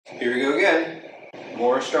Here we go again.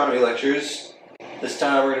 More astronomy lectures. This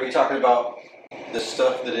time we're going to be talking about the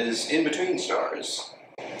stuff that is in between stars.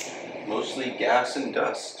 Mostly gas and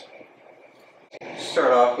dust.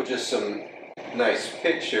 Start off with just some nice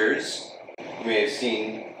pictures. You may have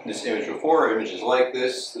seen this image before, images like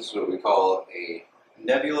this. This is what we call a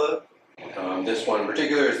nebula. This one in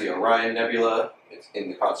particular is the Orion Nebula. It's in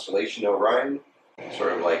the constellation Orion.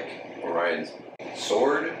 Sort of like Orion's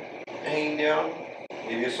sword hanging down.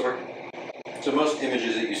 Maybe a sword. So most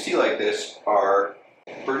images that you see like this are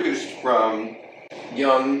produced from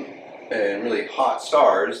young and really hot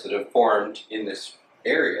stars that have formed in this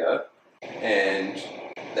area, and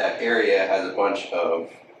that area has a bunch of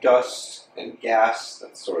dust and gas.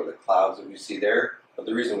 That's sort of the clouds that we see there. But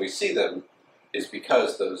the reason we see them is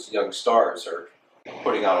because those young stars are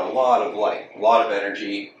putting out a lot of light, a lot of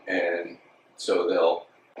energy, and so they'll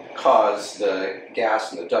cause the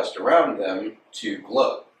gas and the dust around them to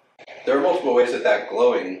glow. There are multiple ways that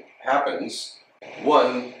glowing happens.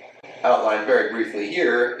 One, outlined very briefly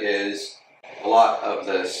here, is a lot of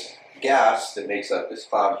this gas that makes up this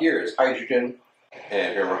cloud here is hydrogen.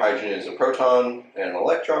 And remember, hydrogen is a proton and an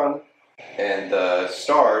electron. And the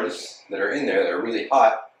stars that are in there that are really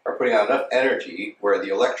hot are putting out enough energy where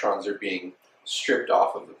the electrons are being stripped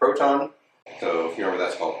off of the proton. So if you remember,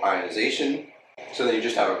 that's called ionization. So then you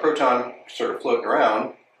just have a proton sort of floating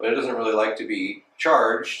around, but it doesn't really like to be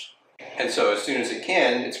charged. And so as soon as it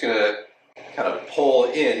can, it's going to kind of pull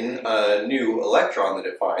in a new electron that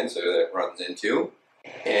it finds, so that it runs into,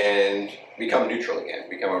 and become neutral again,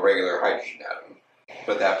 become a regular hydrogen atom.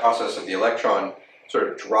 But that process of the electron sort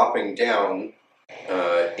of dropping down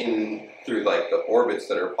in through like the orbits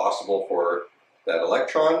that are possible for that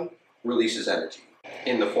electron releases energy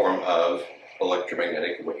in the form of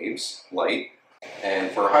electromagnetic waves, light.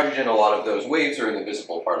 And for hydrogen, a lot of those waves are in the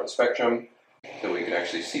visible part of the spectrum, so we can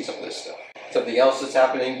actually see some of this stuff. Something else that's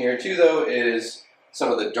happening here too, though, is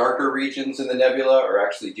some of the darker regions in the nebula are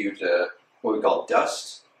actually due to what we call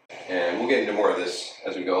dust. And we'll get into more of this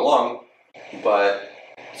as we go along. But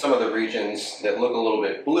some of the regions that look a little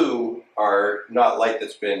bit blue are not light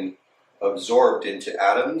that's been absorbed into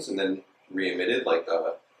atoms and then re-emitted like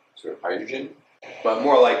the sort of hydrogen, but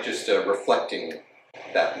more like just reflecting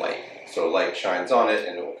that light. So light shines on it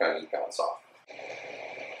and it will kind of bounce off.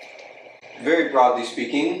 Very broadly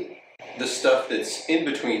speaking, the stuff that's in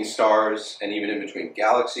between stars and even in between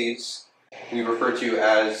galaxies, we refer to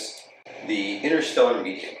as the Interstellar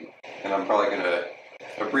Medium. And I'm probably going to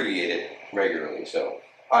abbreviate it regularly, so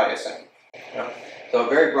ISM. Yeah. So a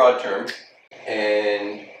very broad term,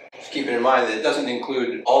 and just keeping in mind that it doesn't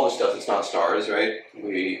include all the stuff that's not stars, right?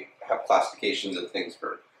 We have classifications of things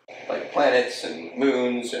for like planets and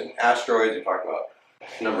moons and asteroids. We talk about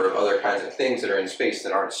a number of other kinds of things that are in space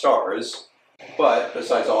that aren't stars. But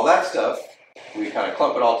besides all that stuff, we kind of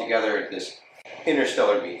clump it all together in this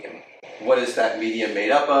interstellar medium. What is that medium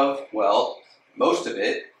made up of? Well, most of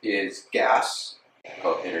it is gas,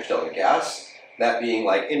 called interstellar gas, that being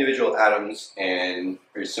like individual atoms and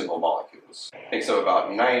very simple molecules. Makes up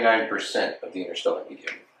about 99% of the interstellar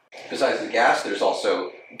medium. Besides the gas, there's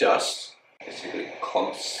also dust, basically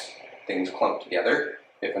clumps, things clumped together.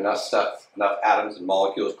 If enough atoms and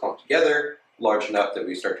molecules clump together, large enough that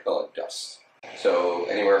we start to call it dust. So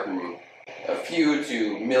anywhere from a few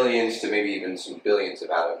to millions to maybe even some billions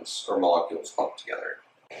of atoms or molecules clumped together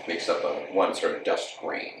makes up one sort of dust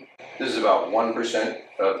grain. This is about 1%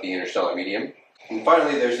 of the interstellar medium. And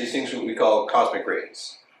finally, there's these things that we call cosmic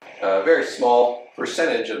rays. A very small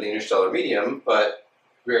percentage of the interstellar medium, but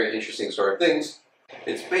very interesting sort of things.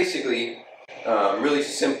 It's basically really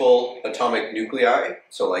simple atomic nuclei,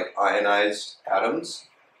 so like ionized atoms.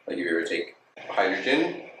 Like if you were to take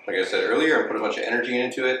hydrogen, like I said earlier, and put a bunch of energy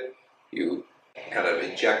into it, you kind of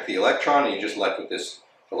eject the electron and you're just left with this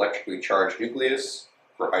electrically charged nucleus.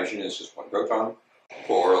 For hydrogen, it's just one proton.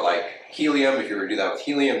 For like helium, if you were to do that with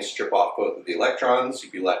helium, strip off both of the electrons,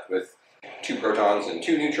 you'd be left with 2 protons and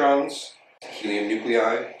 2 neutrons, helium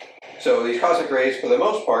nuclei. So these cosmic rays, for the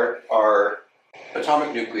most part, are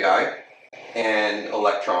atomic nuclei and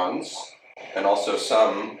electrons, and also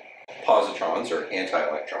some positrons or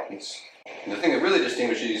anti-electrons. And the thing that really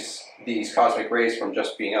distinguishes these cosmic rays from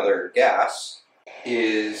just being other gas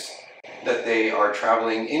is that they are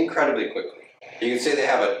traveling incredibly quickly. You can say they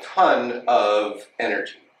have a ton of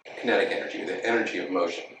energy, kinetic energy, the energy of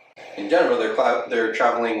motion. In general, they're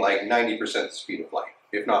traveling like 90% the speed of light,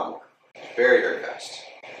 if not more. Very, very fast,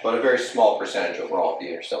 but a very small percentage overall of the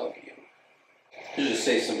interstellar medium. To just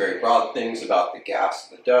say some very broad things about the gas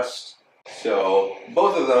and the dust. So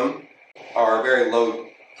both of them are very low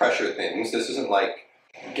pressure things. This isn't like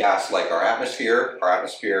gas like our atmosphere. Our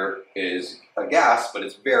atmosphere is a gas, but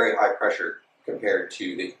it's very high pressure compared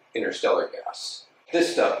to the interstellar gas.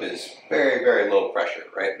 This stuff is very, very low pressure,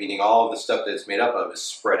 right? Meaning all of the stuff that it's made up of is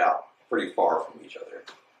spread out pretty far from each other.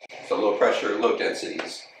 So low pressure, low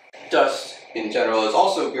densities. Dust, in general, is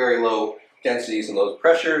also very low densities and low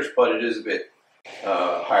pressures, but it is a bit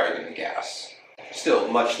higher than the gas. Still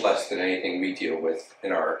much less than anything we deal with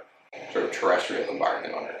in our sort of terrestrial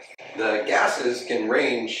environment on Earth. The gases can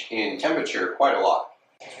range in temperature quite a lot.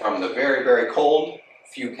 From the very, very cold,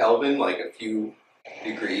 few Kelvin, like a few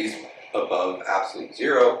degrees above absolute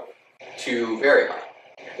zero, to very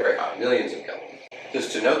high, millions of Kelvin.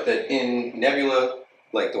 Just to note that in nebula,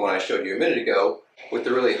 like the one I showed you a minute ago, with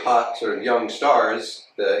the really hot sort of young stars,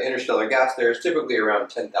 the interstellar gas there is typically around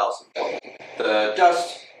 10,000 Kelvin. The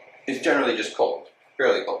dust is generally just cold,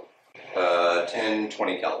 fairly cold, 10,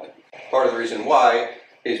 20 Kelvin. Part of the reason why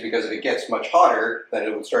is because if it gets much hotter, then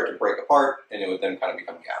it would start to break apart and it would then kind of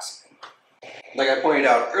become gas again. Like I pointed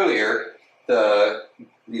out earlier,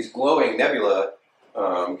 these glowing nebula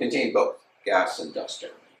contain both gas and dust.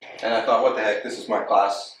 And I thought, what the heck, this is my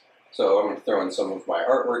class, so I'm going to throw in some of my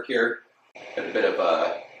artwork here. Got a bit of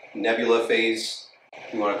a nebula phase,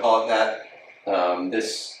 if you want to call it that.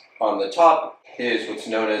 This on the top is what's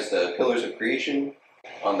known as the pillars of creation.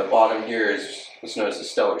 On the bottom here is what's known as the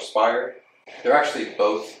stellar spire. They're actually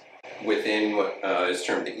both within what is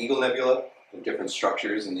termed the Eagle Nebula, the different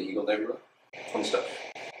structures in the Eagle Nebula. Fun stuff.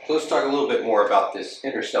 So let's talk a little bit more about this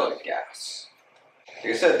interstellar gas.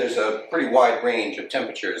 Like I said, there's a pretty wide range of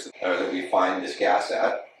temperatures that we find this gas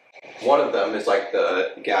at. One of them is like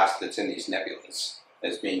the gas that's in these nebulas,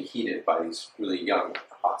 that's being heated by these really young,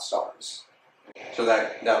 hot stars. So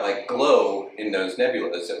that like glow in those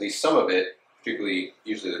nebulas, at least some of it, particularly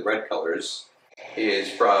usually the red colors,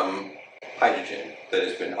 is from hydrogen that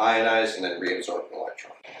has been ionized and then reabsorbed an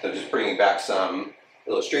electron. So just bringing back some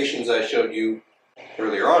illustrations I showed you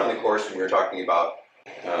earlier on in the course when we were talking about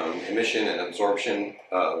emission and absorption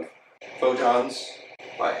of photons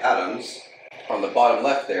by atoms. On the bottom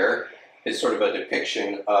left there is sort of a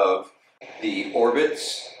depiction of the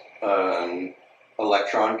orbits an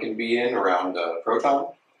electron can be in around a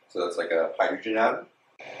proton. So that's like a hydrogen atom.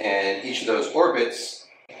 And each of those orbits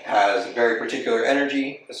has a very particular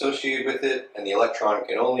energy associated with it, and the electron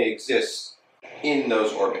can only exist in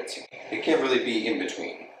those orbits. It can't really be in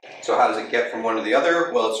between. So how does it get from one to the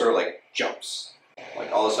other? Well, it sort of like jumps.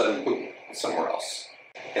 Like all of a sudden, boom, it's somewhere else.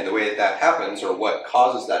 And the way that that happens, or what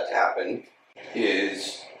causes that to happen,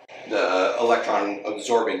 is the electron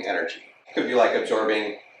absorbing energy. It could be like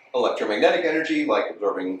absorbing electromagnetic energy, like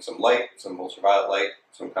absorbing some light, some ultraviolet light,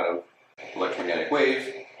 some kind of electromagnetic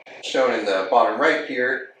wave. Shown in the bottom right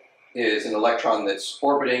here is an electron that's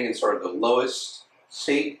orbiting in sort of the lowest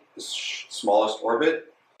state, the smallest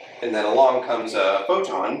orbit, and then along comes a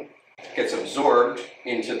photon, gets absorbed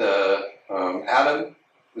into the atom,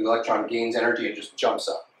 the electron gains energy and just jumps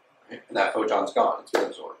up, right? And that photon's gone, it's been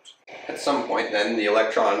absorbed. At some point then the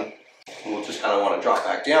electron will just kind of want to drop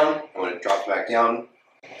back down, and when it drops back down,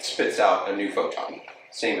 it spits out a new photon,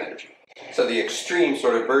 same energy. So the extreme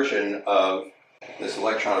sort of version of this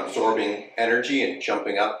electron absorbing energy and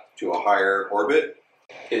jumping up to a higher orbit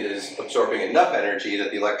is absorbing enough energy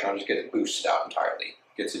that the electron just gets boosted out entirely,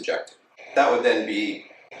 gets ejected. That would then be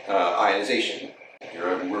ionization.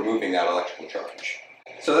 You're removing that electrical charge.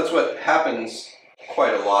 So that's what happens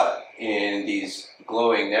quite a lot in these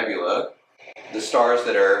glowing nebula. The stars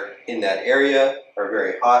that are in that area are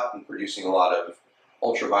very hot and producing a lot of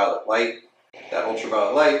ultraviolet light. That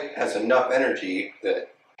ultraviolet light has enough energy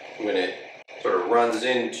that when it sort of runs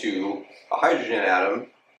into a hydrogen atom,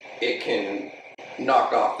 it can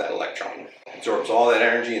knock off that electron. It absorbs all that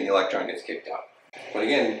energy and the electron gets kicked out. But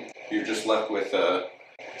again, you're just left with a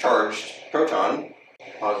charged proton,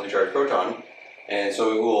 positively charged proton, and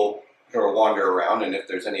so it will sort of wander around, and if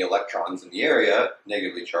there's any electrons in the area,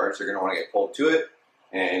 negatively charged, they're going to want to get pulled to it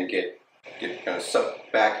and get kind of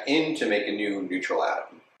sucked back in to make a new neutral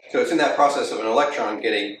atom. So it's in that process of an electron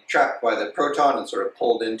getting trapped by the proton and sort of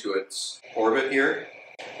pulled into its orbit here,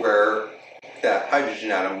 where that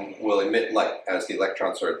hydrogen atom will emit light as the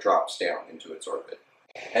electron sort of drops down into its orbit.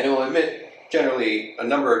 And it will emit generally a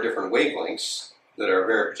number of different wavelengths that are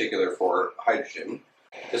very particular for hydrogen.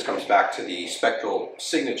 This comes back to the spectral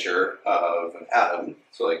signature of an atom.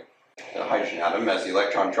 So like a hydrogen atom, as the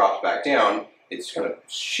electron drops back down, it's kind of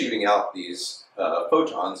shooting out these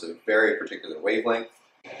photons of very particular wavelength.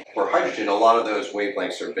 For hydrogen, a lot of those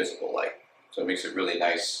wavelengths are visible light. So it makes it really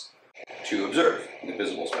nice to observe in the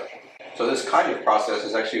visible spectrum. So this kind of process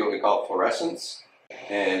is actually what we call fluorescence.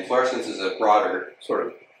 And fluorescence is a broader sort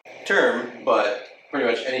of term, but pretty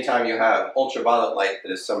much anytime you have ultraviolet light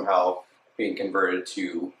that is somehow being converted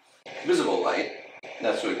to visible light,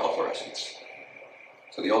 that's what we call fluorescence.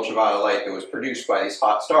 So the ultraviolet light that was produced by these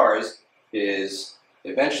hot stars is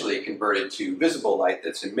eventually converted to visible light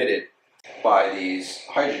that's emitted by these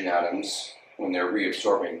hydrogen atoms when they're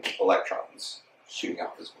reabsorbing electrons, shooting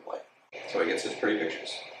out visible light. So it gets these pretty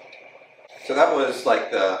pictures. So that was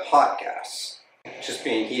like the hot gas, just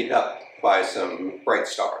being heated up by some bright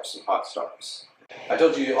stars, some hot stars. I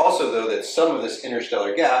told you also, though, that some of this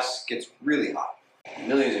interstellar gas gets really hot,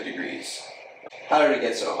 millions of degrees. How did it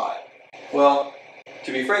get so hot? Well,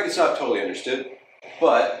 to be frank, it's not totally understood,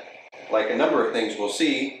 but like a number of things we'll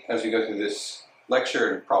see as we go through this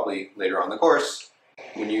lecture and probably later on in the course,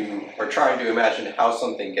 when you are trying to imagine how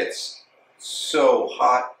something gets so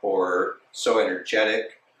hot or so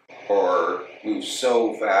energetic or moves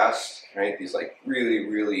so fast, right? These like really,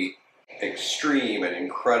 really extreme and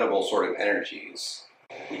incredible sort of energies.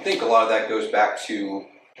 We think a lot of that goes back to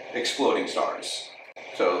exploding stars.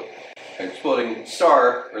 So an exploding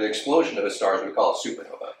star, or the explosion of a star, is what we call a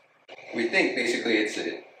supernova. We think basically it's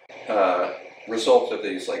a result of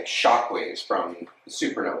these like shock waves from the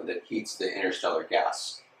supernova that heats the interstellar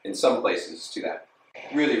gas in some places to that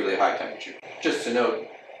really, really high temperature. Just to note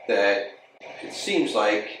that it seems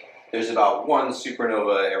like there's about one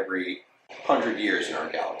supernova every 100 years in our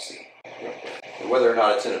galaxy. Whether or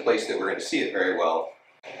not it's in a place that we're going to see it very well,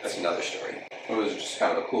 that's another story. It was just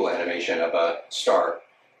kind of a cool animation of a star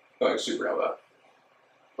going supernova.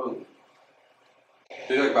 Boom.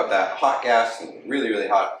 So you talk about that hot gas and really, really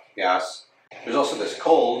hot gas. There's also this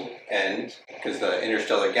cold end, because the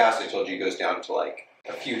interstellar gas, I told you, goes down to like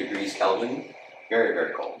a few degrees Kelvin. Very,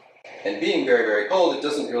 very cold. And being very, very cold, it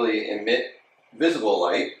doesn't really emit visible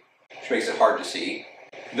light, which makes it hard to see.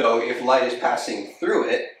 Though if light is passing through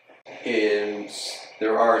it,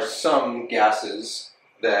 there are some gases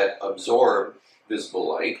that absorb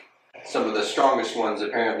visible light. Some of the strongest ones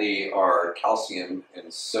apparently are calcium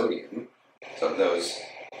and sodium. So those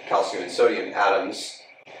calcium and sodium atoms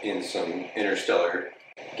in some interstellar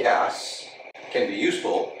gas can be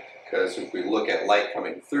useful, because if we look at light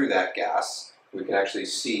coming through that gas, we can actually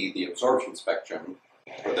see the absorption spectrum,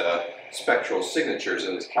 or the spectral signatures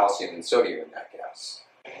of this calcium and sodium in that gas.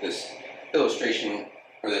 This illustration,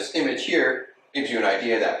 or this image here, gives you an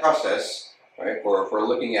idea of that process, right? Or if we're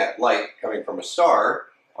looking at light coming from a star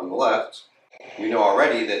on the left, we know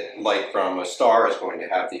already that light from a star is going to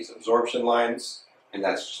have these absorption lines, and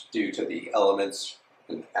that's due to the elements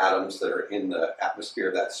and atoms that are in the atmosphere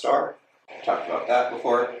of that star. We talked about that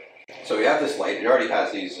before. So we have this light, it already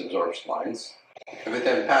has these absorption lines. If it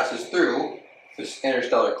then passes through this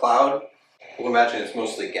interstellar cloud, we'll imagine it's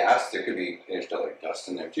mostly gas. There could be interstellar dust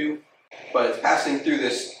in there too. But it's passing through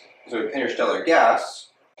this sort of interstellar gas.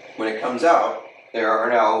 When it comes out, there are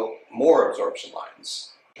now more absorption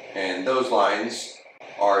lines. And those lines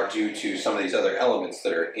are due to some of these other elements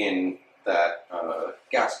that are in that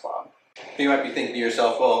gas cloud. You might be thinking to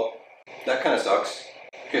yourself, well, that kind of sucks,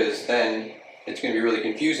 because then it's going to be really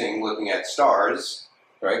confusing looking at stars,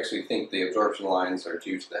 right? Because we think the absorption lines are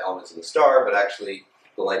due to the elements of the star, but actually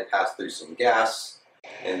the light passed through some gas,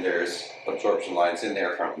 and there's absorption lines in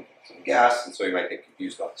there from some gas, and so you might get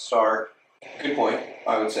confused about the star. Good point,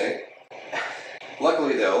 I would say.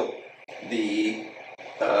 Luckily, though, the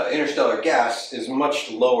interstellar gas is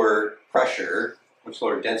much lower pressure, much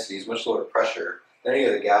lower densities, much lower pressure than any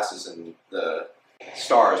of the gases in the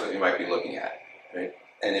stars that we might be looking at, right?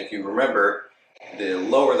 And if you remember, the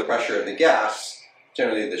lower the pressure of the gas,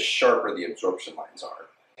 generally the sharper the absorption lines are,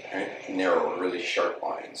 right? Narrower, really sharp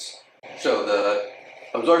lines. So the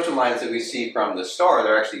absorption lines that we see from the star,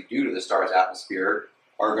 they're actually due to the star's atmosphere,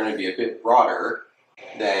 are going to be a bit broader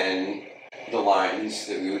than the lines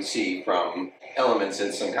that we would see from elements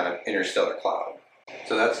in some kind of interstellar cloud.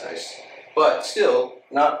 So that's nice. But still,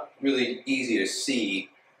 not really easy to see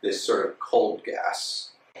this sort of cold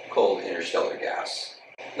gas, cold interstellar gas.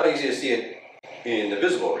 Not easy to see it in the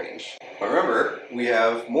visible range. But remember, we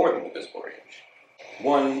have more than the visible range.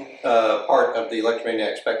 One part of the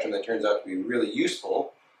electromagnetic spectrum that turns out to be really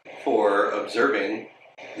useful for observing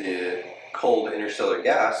the cold interstellar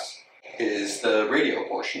gas is the radio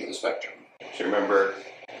portion of the spectrum. So remember,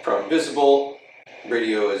 from visible,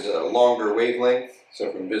 radio is a longer wavelength.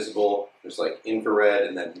 So from visible, there's like infrared,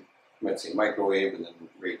 and then you might say microwave, and then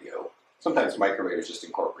radio. Sometimes microwave is just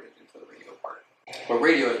incorporated into the radio part. But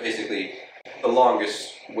radio is basically the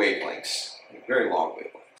longest wavelengths, very long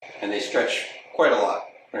wavelengths. And they stretch quite a lot,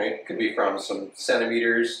 right? It could be from some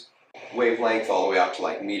centimeters wavelength all the way up to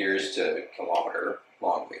like meters to kilometer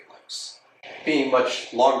long wavelengths. Being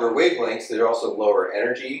much longer wavelengths, they're also lower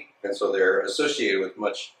energy, and so they're associated with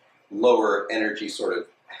much lower energy sort of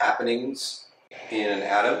happenings in an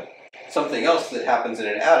atom. Something else that happens in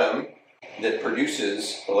an atom that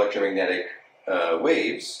produces electromagnetic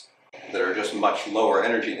waves that are just much lower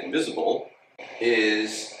energy than visible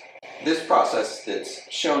is this process that's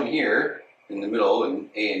shown here in the middle in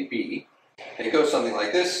A and B. And it goes something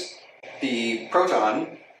like this. The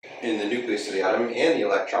proton in the nucleus of the atom and the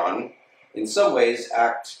electron in some ways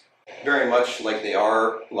act very much like they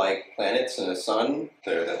are like planets in a sun.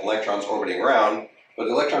 They're the electrons orbiting around, but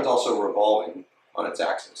the electron's also revolving on its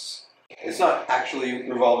axis. It's not actually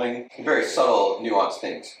revolving, very subtle, nuanced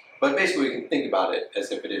things. But basically we can think about it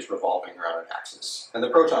as if it is revolving around an axis. And the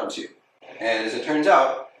proton too. And as it turns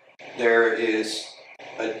out, there is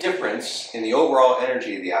a difference in the overall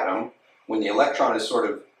energy of the atom when the electron is sort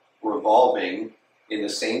of revolving in the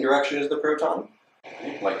same direction as the proton,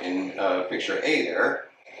 like in picture A there,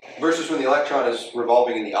 versus when the electron is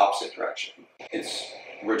revolving in the opposite direction. Its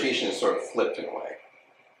rotation is sort of flipped in a way.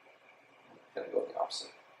 Gotta go the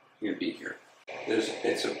opposite. You'd be here.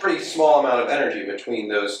 It's a pretty small amount of energy between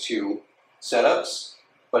those two setups,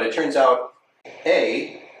 but it turns out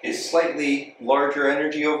A is slightly larger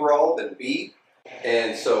energy overall than B,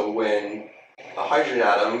 and so when a hydrogen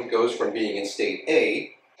atom goes from being in state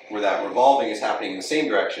A, where that revolving is happening in the same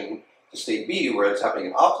direction, to state B, where it's happening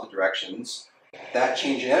in opposite directions, that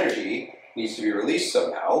change in energy needs to be released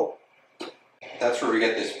somehow. That's where we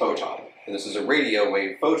get this photon. And this is a radio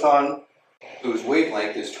wave photon whose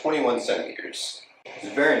wavelength is 21 centimeters.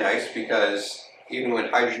 It's very nice because even when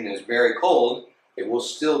hydrogen is very cold, it will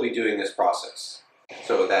still be doing this process.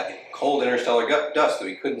 So that cold interstellar dust that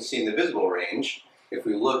we couldn't see in the visible range, if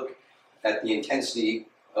we look at the intensity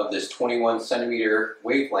of this 21 centimeter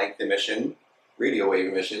wavelength emission, radio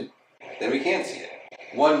wave emission, then we can see it.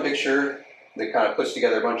 One picture that kind of puts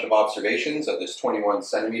together a bunch of observations of this 21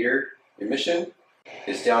 centimeter emission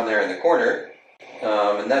is down there in the corner.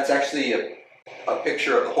 And that's actually a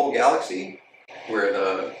picture of the whole galaxy, where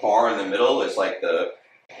the bar in the middle is like the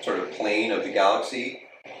sort of plane of the galaxy,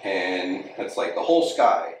 and that's like the whole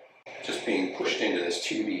sky just being pushed into this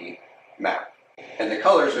 2D map. And the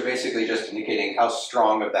colors are basically just indicating how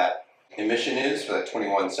strong of that emission is for that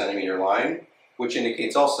 21 centimeter line, which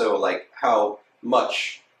indicates also like how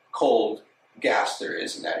much cold gas there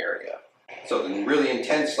is in that area. So the really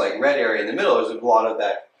intense like red area in the middle is a lot of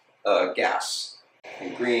that gas,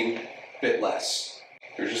 and green a bit less.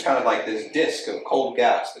 There's just kind of like this disk of cold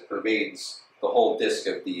gas that pervades the whole disk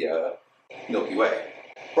of the Milky Way,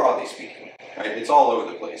 broadly speaking. Right? It's all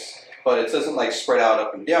over the place, but it doesn't like spread out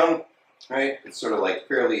up and down. Right? It's sort of like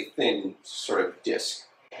fairly thin sort of disk,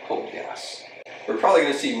 cold gas. We're probably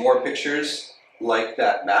going to see more pictures like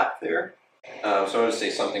that map there, so I'm going to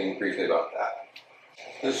say something briefly about that.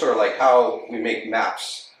 This is sort of like how we make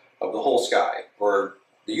maps of the whole sky, or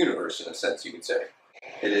the universe in a sense you could say.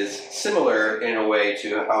 It is similar in a way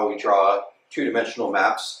to how we draw two-dimensional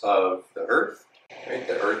maps of the Earth. Right?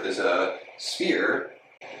 The Earth is a sphere,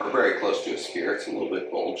 or very close to a sphere, it's a little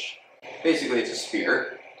bit bulged. Basically it's a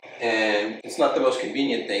sphere, and it's not the most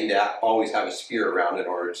convenient thing to always have a sphere around in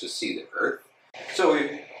order to see the Earth. So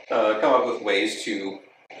we've come up with ways to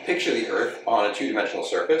picture the Earth on a two-dimensional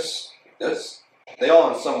surface, like this. They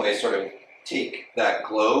all in some way sort of take that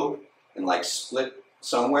globe and like split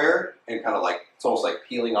somewhere, and kind of like, it's almost like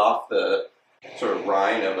peeling off the sort of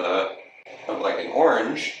rind of like an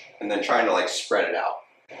orange, and then trying to like spread it out.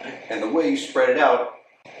 And the way you spread it out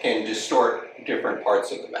can distort different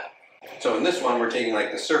parts of the map. So in this one, we're taking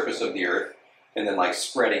like the surface of the Earth and then like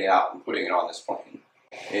spreading it out and putting it on this plane.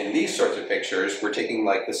 In these sorts of pictures, we're taking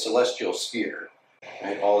like the celestial sphere,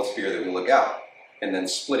 right? All the sphere that we look out, and then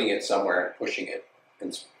splitting it somewhere and pushing it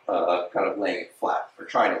and kind of laying it flat, or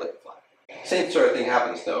trying to lay it flat. Same sort of thing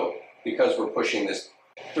happens though, because we're pushing this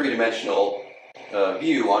three-dimensional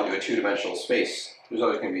view onto a two-dimensional space. There's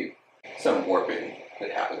always going to be some warping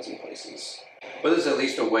that happens in places. But this is at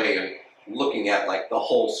least a way of looking at like the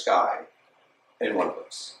whole sky in one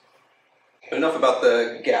place. But enough about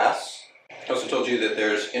the gas. I also told you that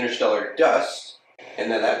there's interstellar dust, and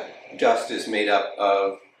then that dust is made up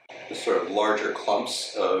of the sort of larger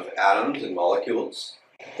clumps of atoms and molecules.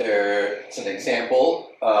 There's an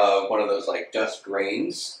example of one of those like dust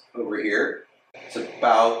grains over here. It's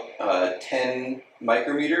about 10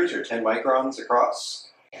 micrometers or 10 microns across,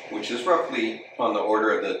 which is roughly on the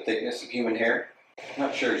order of the thickness of human hair. I'm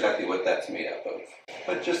not sure exactly what that's made up of,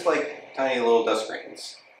 but just like tiny little dust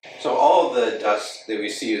grains. So all of the dust that we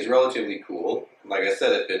see is relatively cool. Like I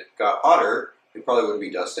said, if it got hotter, it probably wouldn't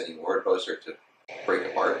be dust anymore. It'd probably start to break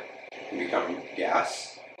apart and become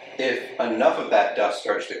gas. If enough of that dust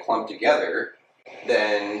starts to clump together,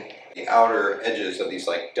 then the outer edges of these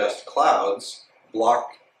like dust clouds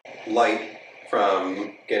block light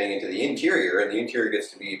from getting into the interior, and the interior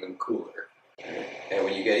gets to be even cooler. And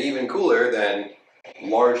when you get even cooler, then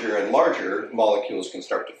larger and larger molecules can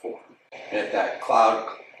start to form. And if that cloud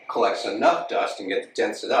collects enough dust and gets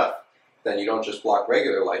dense enough, then you don't just block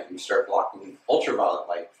regular light, you start blocking ultraviolet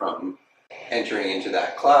light from entering into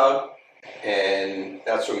that cloud. And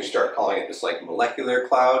that's when we start calling it this like molecular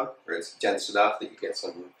cloud, where it's dense enough that you get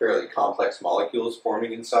some fairly complex molecules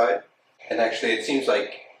forming inside. And actually it seems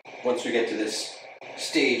like once we get to this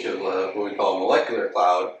stage of what we call a molecular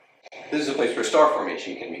cloud, this is a place where star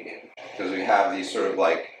formation can begin. Because we have these sort of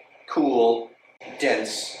like cool,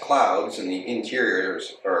 dense clouds, and the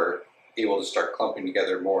interiors are able to start clumping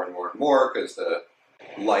together more and more and more because the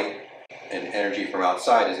light and energy from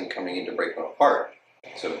outside isn't coming in to break them apart.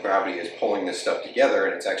 So gravity is pulling this stuff together,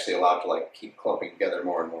 and it's actually allowed to like keep clumping together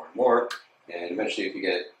more and more and more. And eventually, if you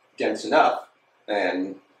get it dense enough,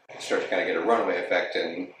 then you start to kind of get a runaway effect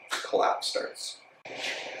and collapse starts.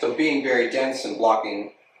 So being very dense and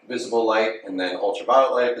blocking visible light and then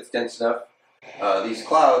ultraviolet light if it's dense enough, these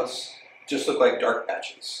clouds just look like dark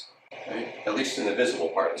patches, right? At least in the visible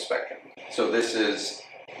part of the spectrum. So this is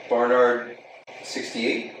Barnard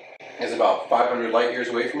 68. It's about 500 light years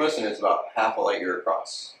away from us, and it's about half a light year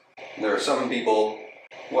across. And there are some people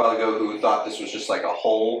a while ago who thought this was just like a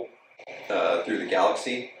hole through the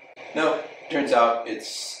galaxy. No, turns out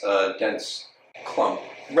it's a dense clump,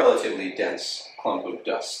 relatively dense clump of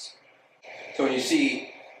dust. So when you see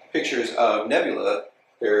pictures of nebula,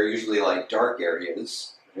 they're usually like dark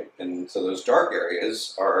areas, right? And so those dark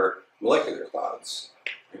areas are molecular clouds,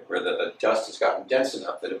 right? Where the dust has gotten dense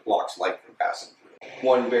enough that it blocks light from passing through.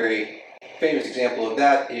 One very famous example of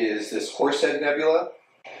that is this Horsehead Nebula.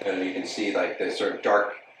 And you can see like this sort of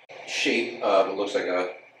dark shape of it looks like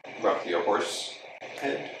roughly a horse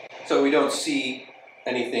head. So we don't see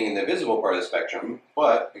anything in the visible part of the spectrum,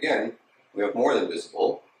 but again, we have more than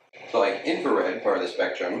visible. So like infrared part of the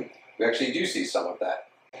spectrum, we actually do see some of that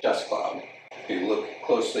dust cloud. If you look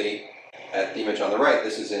closely at the image on the right,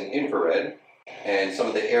 this is in infrared, and some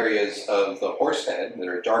of the areas of the horsehead that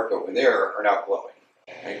are dark over there are now glowing,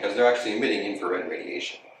 right? Because they're actually emitting infrared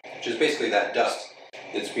radiation, which is basically that dust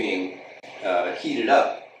that's being heated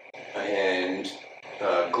up and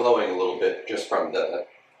glowing a little bit just from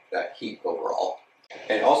that heat overall.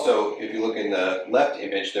 And also, if you look in the left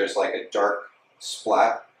image, there's like a dark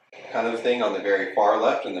splat kind of thing on the very far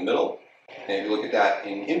left in the middle. And if you look at that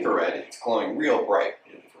in infrared, it's glowing real bright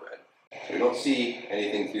in infrared. So we don't see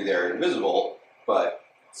anything through there invisible, but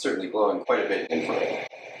it's certainly glowing quite a bit in infrared.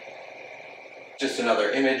 Just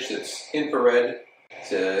another image that's infrared.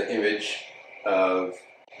 It's an image of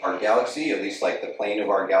our galaxy, at least like the plane of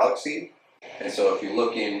our galaxy. And so if you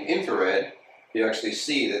look in infrared, you actually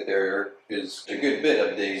see that there is a good bit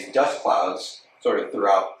of these dust clouds sort of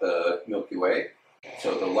throughout the Milky Way.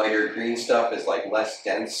 So the lighter green stuff is like less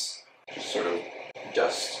dense, just sort of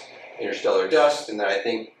dust, interstellar dust, and then I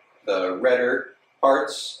think the redder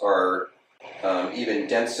parts are even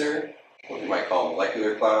denser, what we might call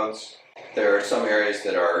molecular clouds. There are some areas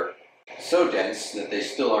that are so dense that they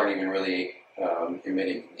still aren't even really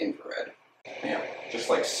emitting infrared. Yeah, just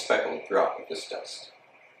like speckled throughout with this dust.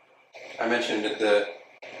 I mentioned at the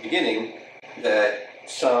beginning that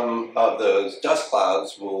some of those dust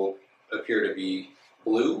clouds will appear to be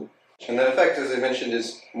blue. And that effect, as I mentioned,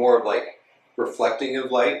 is more of like reflecting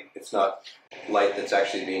of light. It's not light that's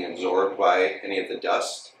actually being absorbed by any of the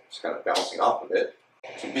dust. It's kind of bouncing off of it.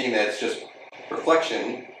 So being that it's just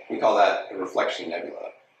reflection, we call that a reflection nebula.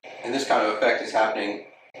 And this kind of effect is happening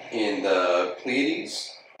in the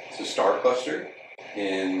Pleiades. It's a star cluster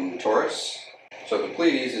in Taurus. So the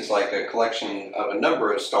Pleiades is like a collection of a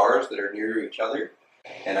number of stars that are near each other.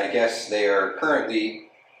 And I guess they are currently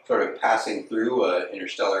sort of passing through an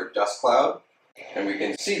interstellar dust cloud. And we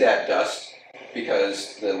can see that dust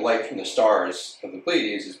because the light from the stars of the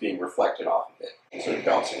Pleiades is being reflected off of it and sort of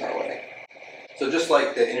bouncing our way. So just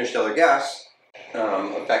like the interstellar gas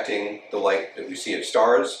affecting the light that we see of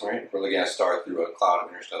stars, right? If we're looking at a star through a cloud of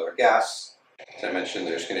interstellar gas, as I mentioned,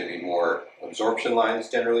 there's going to be more absorption lines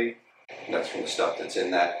generally. And that's from the stuff that's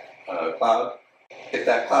in that cloud. If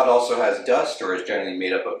that cloud also has dust or is generally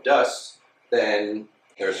made up of dust, then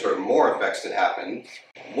there's sort of more effects that happen.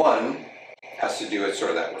 One has to do with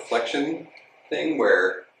sort of that reflection thing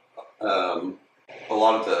where a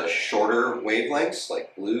lot of the shorter wavelengths,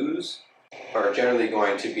 like blues, are generally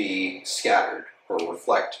going to be scattered or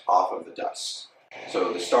reflect off of the dust.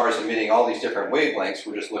 So the stars emitting all these different wavelengths,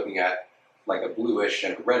 we're just looking at like a bluish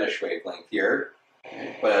and reddish wavelength here.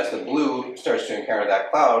 Okay? But as the blue starts to encounter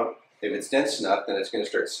that cloud, if it's dense enough, then it's going to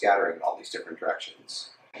start scattering in all these different directions.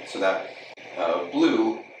 So that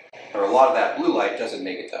blue, or a lot of that blue light doesn't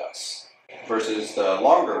make it to us. Versus the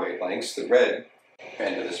longer wavelengths, the red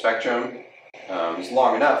end of the spectrum, is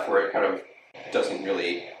long enough where it kind of doesn't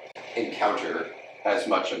really encounter as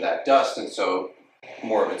much of that dust, and so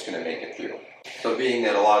more of it's going to make it through. So being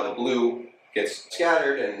that a lot of the blue gets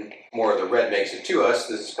scattered and more of the red makes it to us,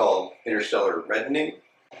 this is called interstellar reddening,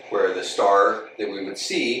 where the star that we would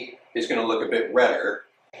see is going to look a bit redder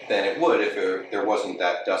than it would if there wasn't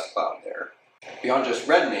that dust cloud there. Beyond just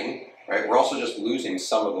reddening, right, we're also just losing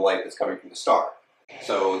some of the light that's coming from the star.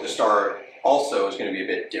 So the star also is going to be a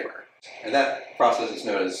bit dimmer. And that process is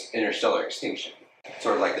known as interstellar extinction.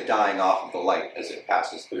 Sort of like the dying off of the light as it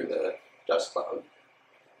passes through the dust cloud.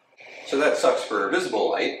 So that sucks for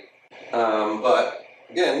visible light, but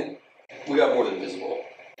again, we got more than visible.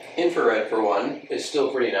 Infrared, for one, is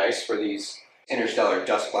still pretty nice for these interstellar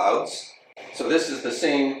dust clouds. So this is the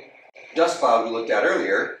same dust cloud we looked at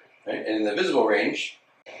earlier, right? And in the visible range,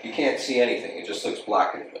 you can't see anything, it just looks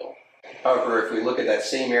black in the middle. However, if we look at that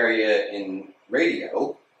same area in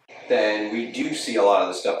radio, then we do see a lot of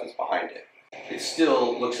the stuff that's behind it. It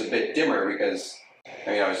still looks a bit dimmer because,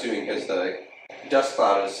 I'm assuming because the dust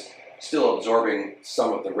cloud is still absorbing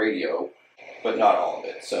some of the radio, but not all of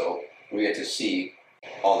it. So we get to see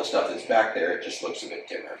all the stuff that's back there, it just looks a bit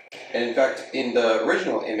dimmer. And in fact, in the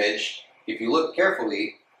original image, if you look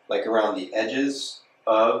carefully, like around the edges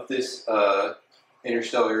of this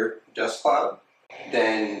interstellar dust cloud,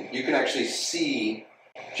 then you can actually see,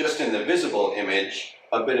 just in the visible image,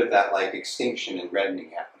 a bit of that like extinction and reddening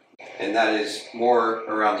happening. And that is more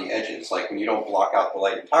around the edges, like when you don't block out the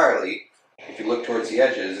light entirely, if you look towards the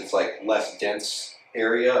edges, it's like less dense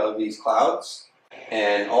area of these clouds.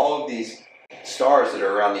 And all of these stars that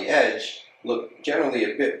are around the edge look generally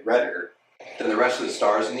a bit redder than the rest of the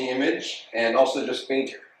stars in the image, and also just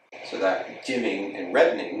fainter. So that dimming and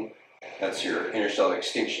reddening, that's your interstellar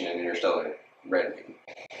extinction and interstellar reddening.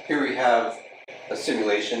 Here we have a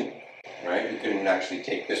simulation, right? We couldn't actually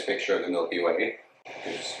take this picture of the Milky Way,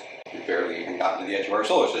 because we've barely even gotten to the edge of our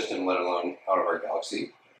solar system, let alone out of our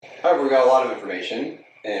galaxy. However, we got a lot of information,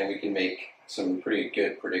 and we can make some pretty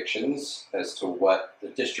good predictions as to what the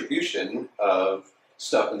distribution of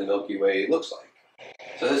stuff in the Milky Way looks like.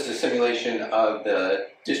 So this is a simulation of the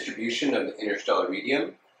distribution of the interstellar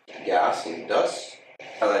medium, gas and dust.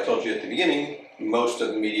 As I told you at the beginning, most of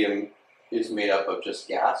the medium is made up of just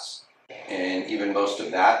gas, and even most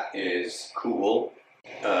of that is cool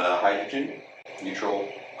hydrogen, neutral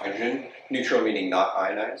hydrogen. Neutral meaning not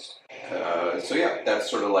ionized. So yeah, that's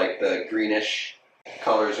sort of like the greenish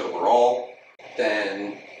colors overall.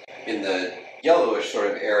 Then in the yellowish sort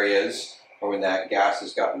of areas, or when that gas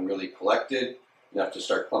has gotten really collected, enough to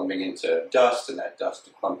start clumping into dust, and that dust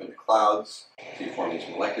to clump into clouds, so you form these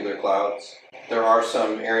molecular clouds. There are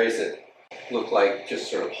some areas that look like just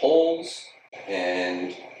sort of holes,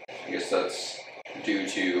 and I guess that's due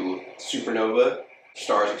to supernova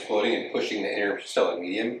stars exploding and pushing the interstellar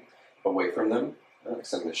medium away from them,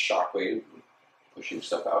 sending this shock wave, pushing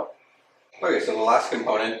stuff out. Okay, so the last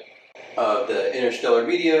component of the interstellar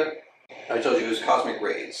media, I told you, is cosmic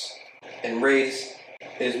rays. And rays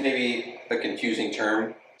is maybe a confusing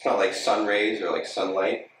term. It's not like sun rays or like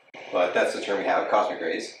sunlight, but that's the term we have, cosmic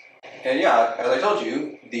rays. And yeah, as I told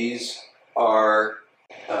you, these are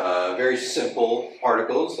very simple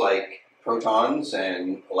particles like protons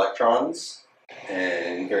and electrons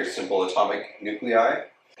and very simple atomic nuclei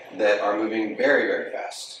that are moving very, very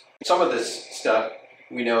fast. Some of this stuff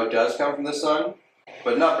we know does come from the sun,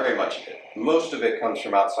 but not very much of it. Most of it comes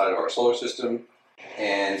from outside of our solar system,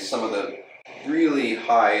 and some of the really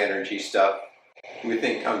high energy stuff we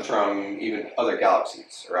think comes from even other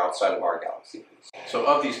galaxies or outside of our galaxy. So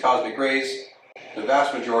of these cosmic rays, the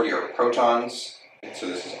vast majority are protons. So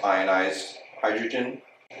this is ionized hydrogen,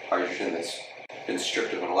 hydrogen that's been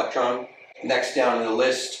stripped of an electron. Next down in the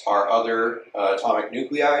list are other atomic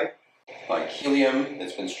nuclei, like helium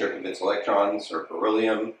that's been stripped of its electrons, or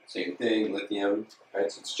beryllium, same thing, lithium.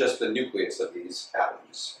 Right? So it's just the nucleus of these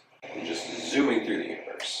atoms, and just zooming through the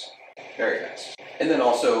universe, very fast. And then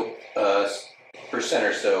also, percent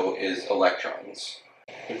or so is electrons,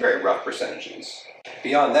 in very rough percentages.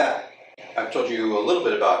 Beyond that, I've told you a little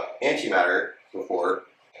bit about antimatter before,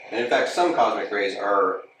 and in fact some cosmic rays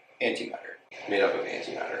are antimatter, made up of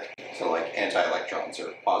antimatter. So like anti-electrons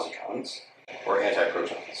or positrons, or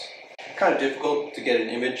anti-protons. Kind of difficult to get an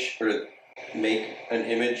image, or to make an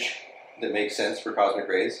image that makes sense for cosmic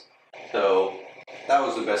rays. So that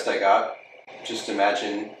was the best I got. Just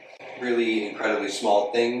imagine really incredibly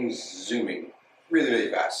small things zooming really,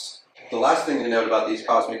 really fast. The last thing to note about these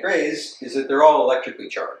cosmic rays is that they're all electrically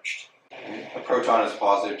charged. A proton is a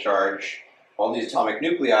positive charge. All these atomic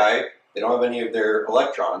nuclei, they don't have any of their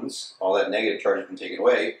electrons. All that negative charge has been taken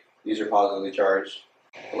away. These are positively charged.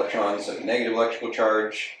 Electrons have a negative electrical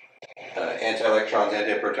charge. Anti-electrons,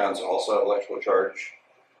 antiprotons also have electrical charge.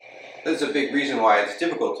 This is a big reason why it's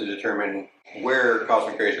difficult to determine where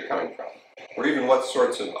cosmic rays are coming from, or even what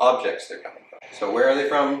sorts of objects they're coming from. So where are they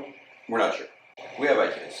from? We're not sure. We have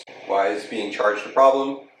ideas. Why is being charged a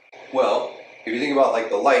problem? Well, if you think about like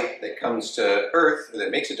the light that comes to Earth, or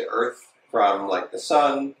that makes it to Earth from like the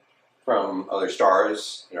sun, from other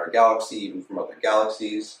stars in our galaxy, even from other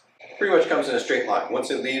galaxies, pretty much comes in a straight line. Once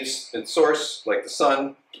it leaves its source, like the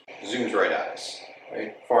sun, zooms right at us.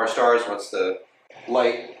 Right? For our stars, once the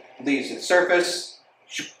light leaves its surface,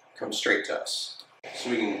 comes straight to us.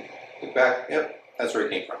 So we can look back, yep, that's where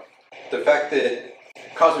it came from. The fact that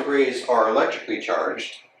cosmic rays are electrically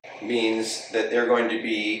charged means that they're going to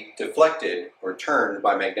be deflected or turned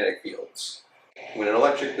by magnetic fields. When an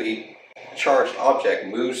electrically charged object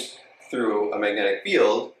moves through a magnetic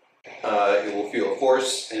field, it will feel a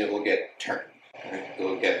force and it will get turned. Right? It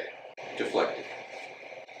will get deflected.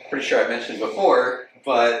 Pretty sure I mentioned before,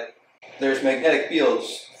 but there's magnetic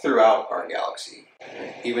fields throughout our galaxy.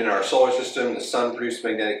 Right? Even in our solar system, the sun produces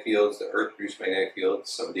magnetic fields, the Earth produces magnetic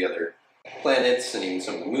fields, some of the other planets and even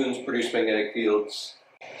some of the moons produce magnetic fields.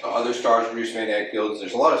 Other stars produce magnetic fields.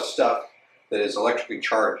 There's a lot of stuff that is electrically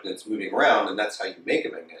charged that's moving around, and that's how you make a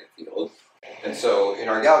magnetic field. And so in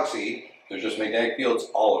our galaxy, there's just magnetic fields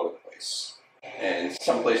all over the place. And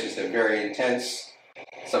some places they're very intense.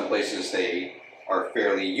 Some places they are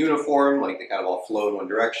fairly uniform, like they kind of all flow in one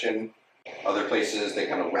direction. Other places they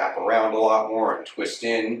kind of wrap around a lot more and twist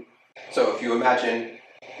in. So if you imagine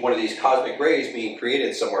one of these cosmic rays being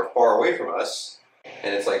created somewhere far away from us,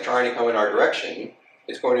 and it's like trying to come in our direction,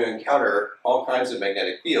 it's going to encounter all kinds of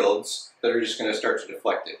magnetic fields that are just going to start to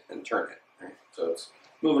deflect it and turn it. Right? So it's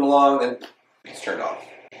moving along, then it's turned off.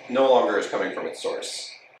 No longer is coming from its source.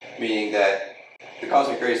 Meaning that the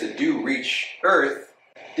cosmic rays that do reach Earth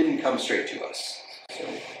didn't come straight to us. So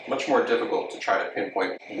much more difficult to try to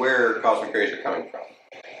pinpoint where cosmic rays are coming from.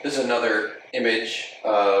 This is another image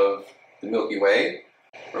of the Milky Way,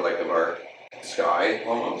 or like of our sky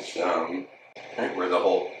almost, right, where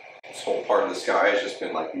this whole part of the sky has just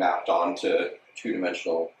been like mapped onto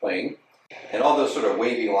two-dimensional plane. And all those sort of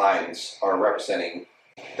wavy lines are representing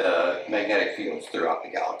the magnetic fields throughout the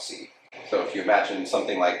galaxy. So if you imagine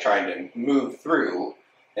something like trying to move through,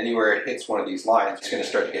 anywhere it hits one of these lines, it's going to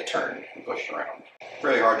start to get turned and pushed around. It's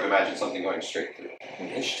really hard to imagine something going straight through.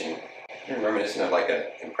 Interesting. Reminiscent of like an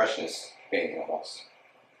impressionist painting almost.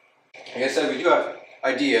 Like I said, we do have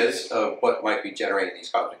ideas of what might be generating these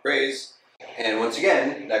cosmic rays. And once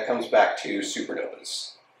again, that comes back to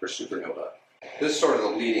supernovas, or supernova. This is sort of the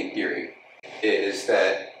leading theory, is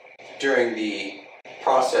that during the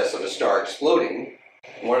process of a star exploding,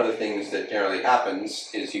 one of the things that generally happens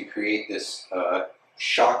is you create this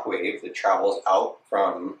shock wave that travels out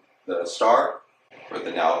from the star, or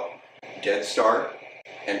the now dead star.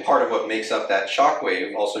 And part of what makes up that shock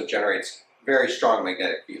wave also generates very strong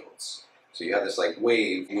magnetic fields. So you have this like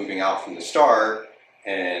wave moving out from the star,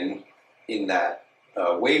 and in that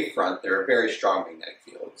wave front there are very strong magnetic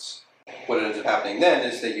fields. What ends up happening then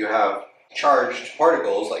is that you have charged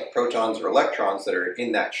particles like protons or electrons that are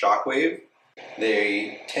in that shock wave.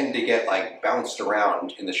 They tend to get like bounced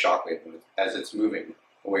around in the shock wave as it's moving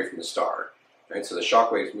away from the star. Right? So the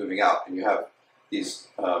shock wave is moving out, and you have these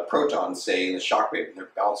protons, say, in the shock wave, and they're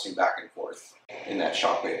bouncing back and forth in that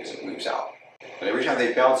shock wave as it moves out. But every time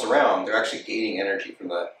they bounce around, they're actually gaining energy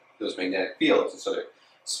from those magnetic fields, and so they're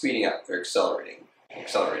speeding up, they're accelerating.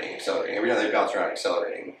 Every time they bounce around,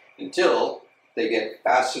 accelerating, until they get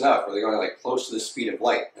fast enough where they're going like close to the speed of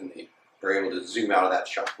light, and they are able to zoom out of that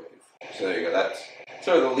shock wave. So there you go, that's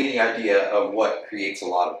sort of the leading idea of what creates a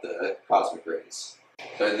lot of the cosmic rays.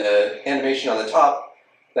 So in the animation on the top,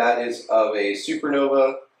 that is of a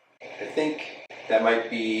supernova. I think that might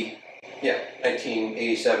be,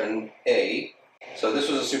 1987A. So this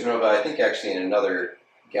was a supernova, I think actually in another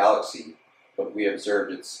galaxy, but we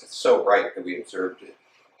observed it's so bright that we observed it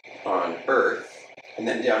on Earth. And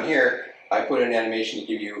then down here, I put an animation to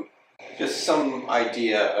give you just some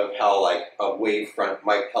idea of how like a wavefront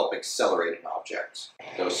might help accelerate an object.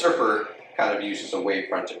 So a surfer kind of uses a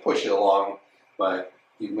wavefront to push it along, but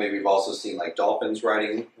maybe we've also seen like dolphins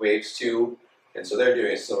riding waves too, and so they're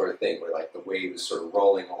doing a similar thing where like the wave is sort of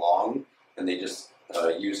rolling along, and they just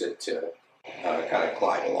use it to kind of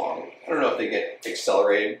glide along. I don't know if they get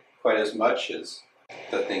accelerated quite as much as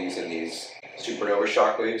the things in these supernova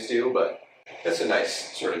shock waves do, but That's a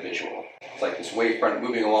nice sort of visual. It's like this wavefront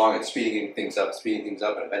moving along and speeding things up, and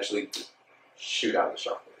eventually shoot out the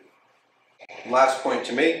star. Last point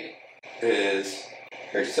to make is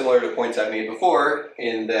very similar to points I made before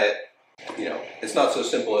in that, it's not so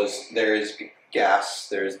simple as there is gas,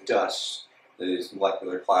 there's dust, there's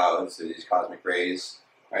molecular clouds, there's cosmic rays,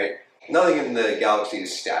 right? Nothing in the galaxy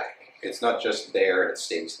is static. It's not just there and it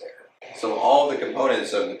stays there. So all the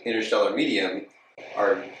components of the interstellar medium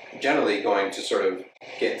are generally going to sort of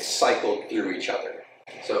get cycled through each other.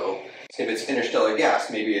 So if it's interstellar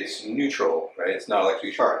gas, maybe it's neutral, right? It's not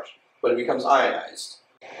electrically charged, but it becomes ionized,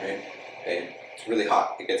 right? And it's really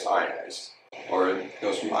hot, it gets ionized. Or it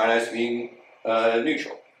goes from ionized to being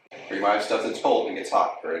neutral. Or you might have stuff that's cold and gets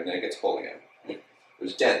hot, or then it gets cold again. It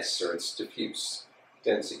was dense, or it's diffuse,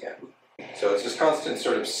 dense again. So it's this constant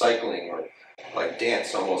sort of cycling, or like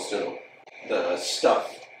dance almost, to the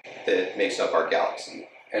stuff that makes up our galaxy.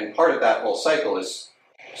 And part of that whole cycle is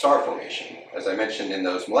star formation. As I mentioned in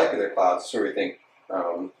those molecular clouds, so we think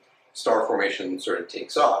star formation sort of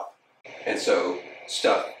takes off. And so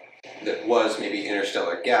stuff that was maybe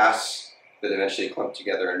interstellar gas that eventually clumped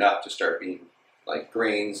together enough to start being like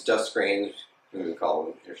grains, dust grains, we would call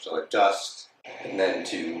them interstellar dust, and then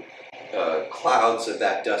to clouds of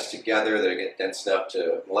that dust together that get dense enough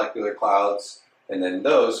to molecular clouds, and then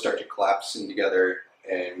those start to collapse in together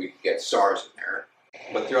and we get stars in there.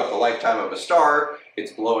 But throughout the lifetime of a star,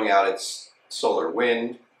 it's blowing out its solar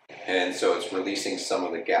wind, and so it's releasing some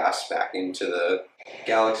of the gas back into the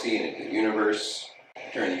galaxy and into the universe.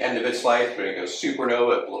 During the end of its life, when it goes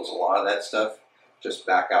supernova, it blows a lot of that stuff just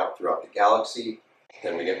back out throughout the galaxy.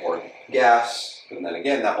 Then we get more gas, and then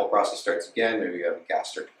again, that whole process starts again. Maybe we have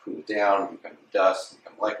gas start to cool down, become dust,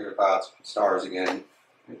 become molecular clouds, become stars again.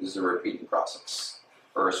 This is a repeating process,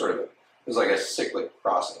 or it's like a cyclic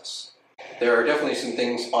process. There are definitely some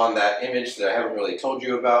things on that image that I haven't really told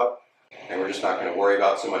you about, and we're just not going to worry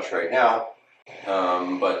about so much right now.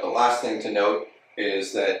 But the last thing to note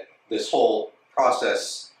is that this whole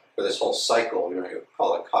process, or this whole cycle, we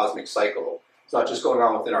call it cosmic cycle, it's not just going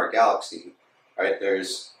on within our galaxy, right?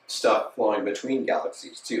 There's stuff flowing between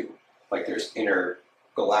galaxies too. Like there's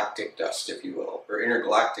intergalactic dust, if you will, or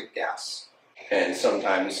intergalactic gas. And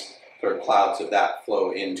sometimes sort of clouds of that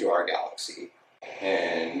flow into our galaxy.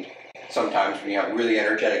 And sometimes when you have really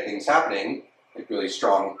energetic things happening, like really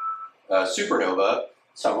strong supernova,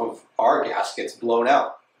 some of our gas gets blown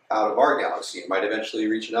out of our galaxy. It might eventually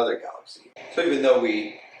reach another galaxy. So even though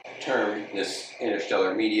we term this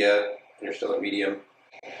interstellar medium,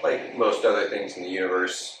 like most other things in the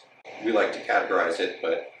universe, we like to categorize it,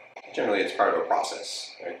 but generally it's part of a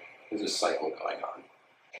process, right? There's a cycle going on.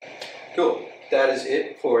 Cool. That is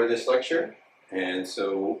it for this lecture, and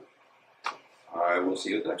so I will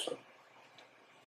see you at the next one.